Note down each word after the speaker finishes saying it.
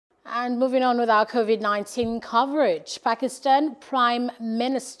And moving on with our COVID-19 coverage, Pakistan Prime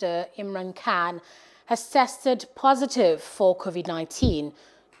Minister Imran Khan has tested positive for COVID-19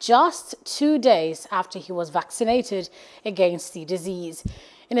 just 2 days after he was vaccinated against the disease.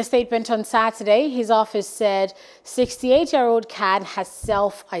 In a statement on Saturday, his office said 68-year-old Khan has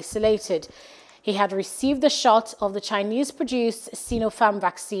self-isolated. He had received the shot of the Chinese-produced Sinopharm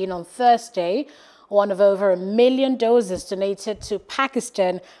vaccine on Thursday, one of over 1 million doses donated to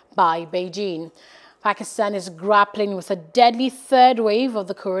Pakistan by Beijing. Pakistan is grappling with a deadly third wave of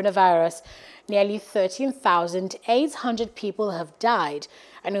the coronavirus. Nearly 13,800 people have died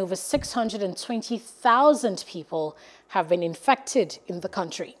and over 620,000 people have been infected in the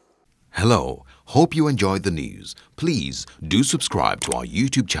country. Hello, hope you enjoyed the news. Please do subscribe to our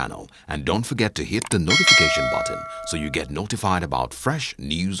YouTube channel and don't forget to hit the notification button so you get notified about fresh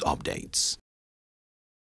news updates.